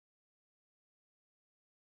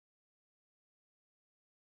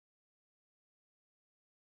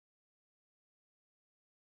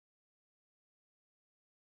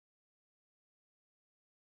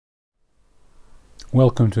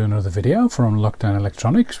Welcome to another video from Lockdown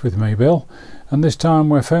Electronics with me, Bill, and this time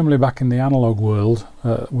we're firmly back in the analog world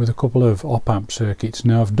with a couple of op-amp circuits.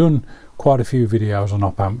 Now, I've done quite a few videos on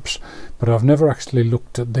op-amps, but I've never actually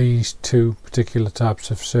looked at these two particular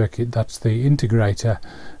types of circuit. That's the integrator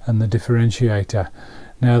and the differentiator.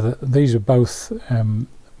 Now, these are both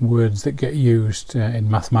words that get used in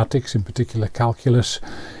mathematics, in particular calculus,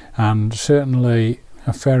 and certainly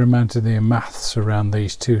a fair amount of the maths around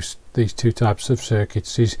these two types of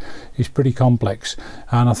circuits is pretty complex,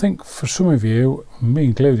 and I think for some of you, me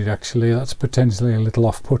included actually, that's potentially a little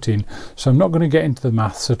off-putting. So I'm not going to get into the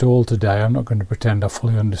maths at all today. I'm not going to pretend I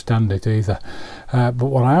fully understand it either, but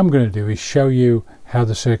what I am going to do is show you how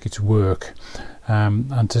the circuits work,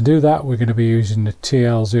 and to do that we're going to be using the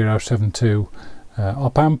TL072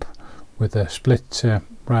 op-amp with a split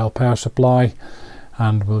rail power supply.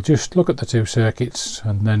 And we'll just look at the two circuits,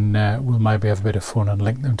 and then we'll maybe have a bit of fun and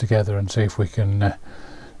link them together and see if we can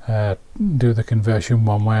do the conversion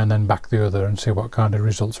one way and then back the other and see what kind of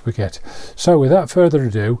results we get. So without further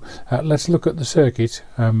ado, let's look at the circuit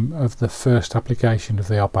of the first application of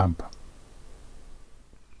the op-amp.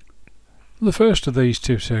 The first of these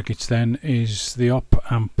two circuits then is the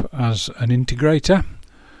op-amp as an integrator.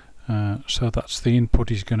 So that's the input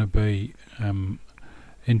is going to be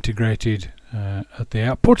integrated at the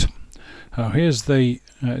output. Here's the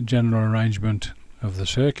general arrangement of the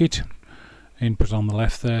circuit. Input on the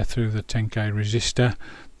left there through the 10k resistor.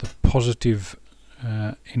 The positive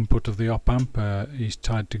input of the op-amp is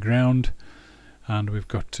tied to ground, and we've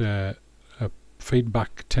got a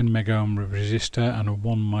feedback 10 megohm resistor and a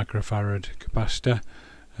 1 microfarad capacitor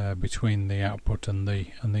between the output and the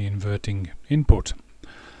inverting input.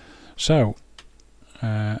 So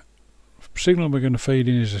signal we're going to feed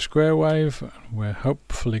in is a square wave. We're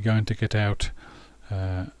hopefully going to get out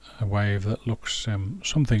a wave that looks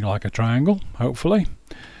something like a triangle, hopefully.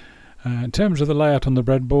 In terms of the layout on the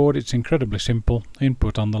breadboard, it's incredibly simple.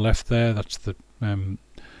 Input on the left there, that's the 10k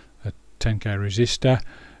resistor.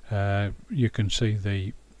 You can see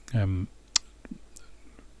the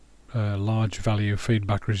large value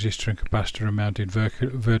feedback resistor and capacitor are mounted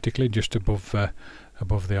vertically just above the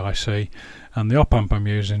IC, and the op-amp I'm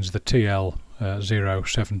using is the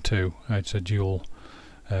TL072. It's a dual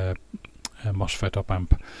MOSFET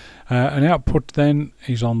op-amp. An output then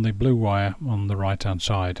is on the blue wire on the right hand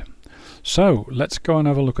side. So let's go and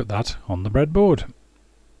have a look at that on the breadboard.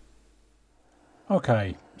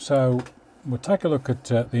 Okay, so we'll take a look at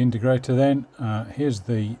the integrator then. Here's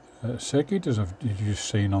the circuit as I've just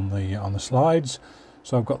seen on the slides.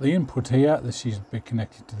 So I've got the input here. This is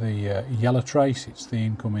connected to the yellow trace. It's the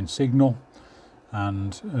incoming signal,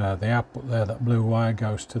 and the output there, that blue wire,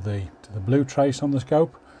 goes to the blue trace on the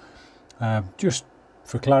scope. Just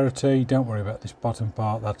for clarity, don't worry about this bottom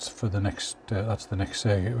part. That's for the next. That's the next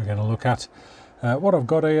circuit we're going to look at. What I've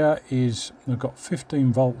got here is I've got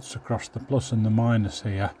 15 volts across the plus and the minus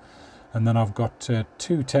here, and then I've got two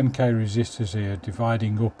 10k resistors here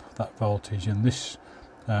dividing up that voltage, and this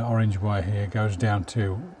orange wire here goes down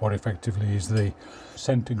to what effectively is the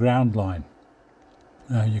center ground line.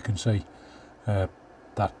 You can see that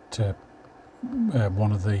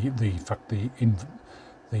one of the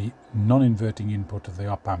non-inverting input of the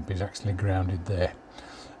op-amp is actually grounded there,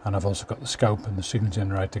 and I've also got the scope and the signal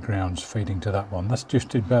generator grounds feeding to that one. That's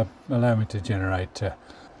just to allow me to generate a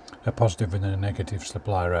positive and a negative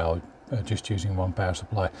supply rail just using one power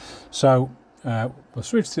supply. So we'll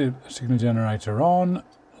switch the signal generator on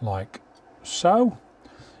like so,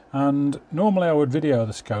 and normally I would video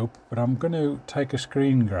the scope, but I'm going to take a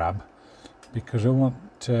screen grab because I want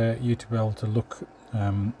you to be able to look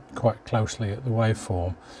quite closely at the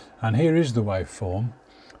waveform. And here is the waveform.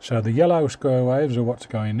 So the yellow square waves are what's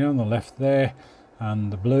going in on the left there,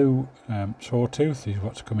 and the blue sawtooth is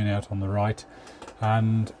what's coming out on the right.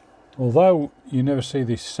 And although you never see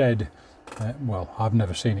this said, well, I've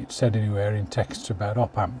never seen it said anywhere in texts about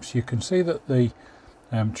op-amps, you can see that the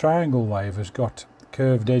triangle wave has got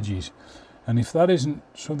curved edges, and if that isn't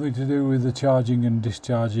something to do with the charging and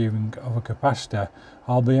discharging of a capacitor,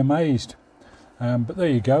 I'll be amazed. But there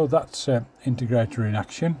you go, that's integrator in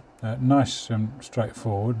action. Nice and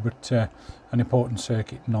straightforward, but an important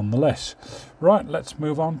circuit nonetheless. Right, let's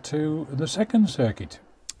move on to the second circuit.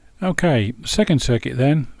 Okay, the second circuit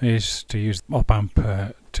then is to use the op-amp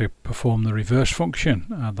to perform the reverse function,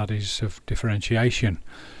 that is of differentiation.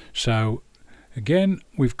 So again,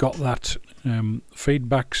 we've got that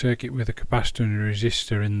feedback circuit with a capacitor and a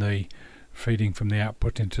resistor in the feeding from the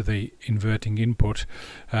output into the inverting input,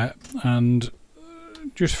 and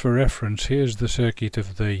just for reference, here's the circuit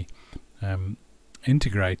of the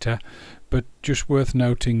integrator. but just worth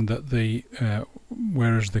noting that the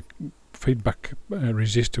whereas the feedback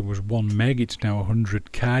resistor was 1 meg, it's now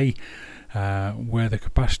 100k. Where the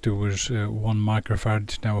capacitor was 1 microfarad,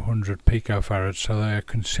 it's now 100 picofarads, so they are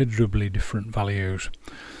considerably different values.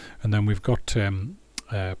 And then we've got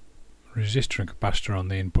resistor and capacitor on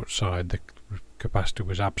the input side. The capacitor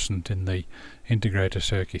was absent in the integrator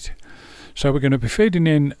circuit. So we're going to be feeding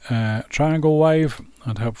in a triangle wave,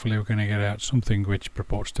 and hopefully we're going to get out something which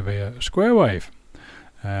purports to be a square wave.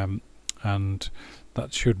 And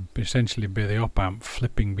that should essentially be the op amp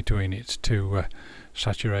flipping between its two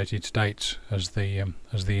saturated states as the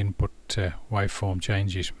input waveform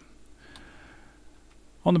changes.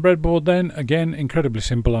 On the breadboard then, again incredibly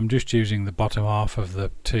simple. I'm just using the bottom half of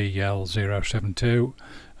the TL072.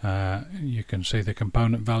 You can see the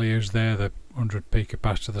component values there, the 100p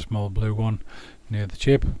capacitor, the small blue one near the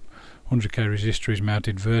chip. 100k resistor is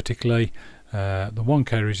mounted vertically. The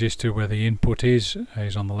 1k resistor where the input is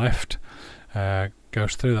on the left.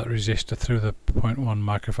 Goes through that resistor, through the 0.1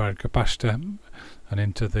 microfarad capacitor and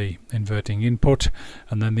into the inverting input,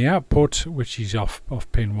 and then the output, which is off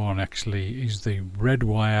pin 1, actually is the red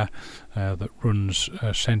wire that runs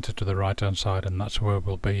center to the right hand side, and that's where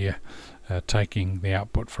we'll be taking the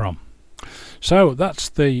output from. So that's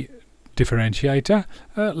the differentiator.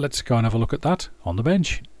 Let's go and have a look at that on the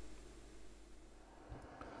bench.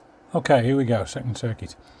 Okay, here we go, second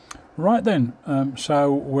circuit. Right then,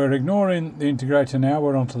 so we're ignoring the integrator now.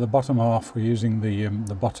 We're onto the bottom half. We're using the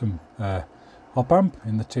bottom op amp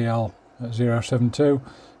in the TL072.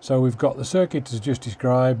 So we've got the circuit as just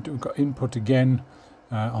described. We've got input again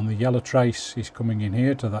on the yellow trace is coming in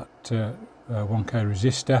here to that 1k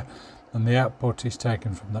resistor, and the output is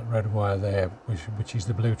taken from that red wire there, which is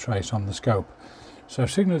the blue trace on the scope. So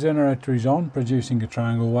signal generator is on, producing a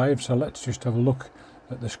triangle wave. So let's just have a look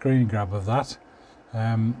at the screen grab of that.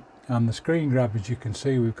 And the screen grab, as you can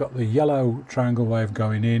see, we've got the yellow triangle wave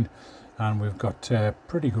going in, and we've got a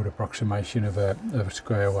pretty good approximation of a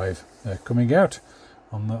square wave coming out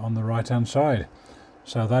on the right hand side.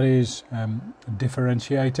 So that is a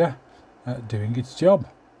differentiator doing its job.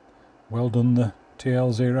 Well done, the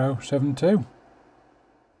TL072.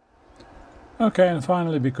 Okay, and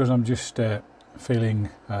finally, because I'm just feeling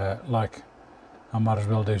like I might as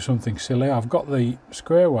well do something silly, I've got the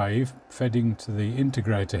square wave fed into the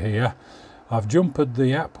integrator here. I've jumped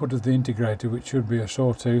the output of the integrator, which should be a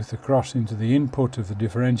sawtooth, across into the input of the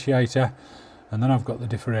differentiator, and then I've got the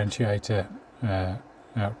differentiator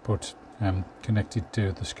output connected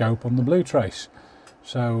to the scope on the blue trace.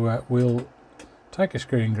 So we'll take a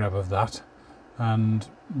screen grab of that, and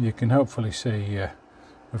you can hopefully see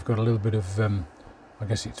we've got a little bit of I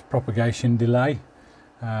guess it's propagation delay.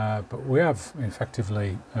 But we have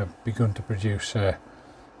effectively begun to produce a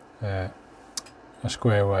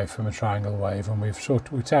square wave from a triangle wave, and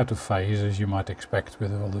it's out of phase, as you might expect,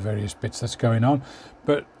 with all the various bits that's going on.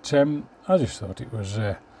 But I just thought it was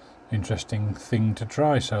an interesting thing to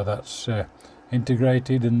try. So that's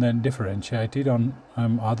integrated and then differentiated on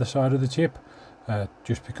either side of the chip,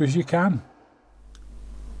 just because you can.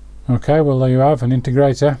 Okay, well there you have an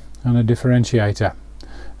integrator and a differentiator,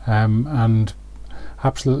 and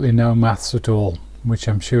absolutely no maths at all, which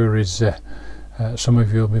I'm sure is some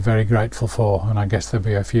of you will be very grateful for, and I guess there'll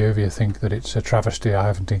be a few of you think that it's a travesty I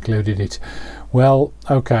haven't included it. Well,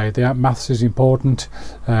 okay, the maths is important,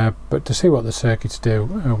 but to see what the circuits do,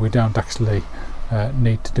 we don't actually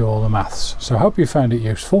need to do all the maths. So I hope you found it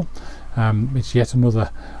useful. It's yet another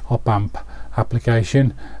op amp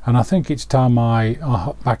application, and I think it's time I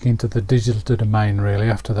hop back into the digital domain, really,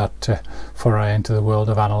 after that foray into the world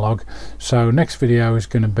of analog. So next video is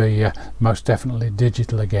going to be most definitely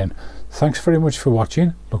digital again. Thanks very much for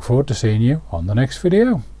watching. Look forward to seeing you on the next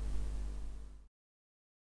video.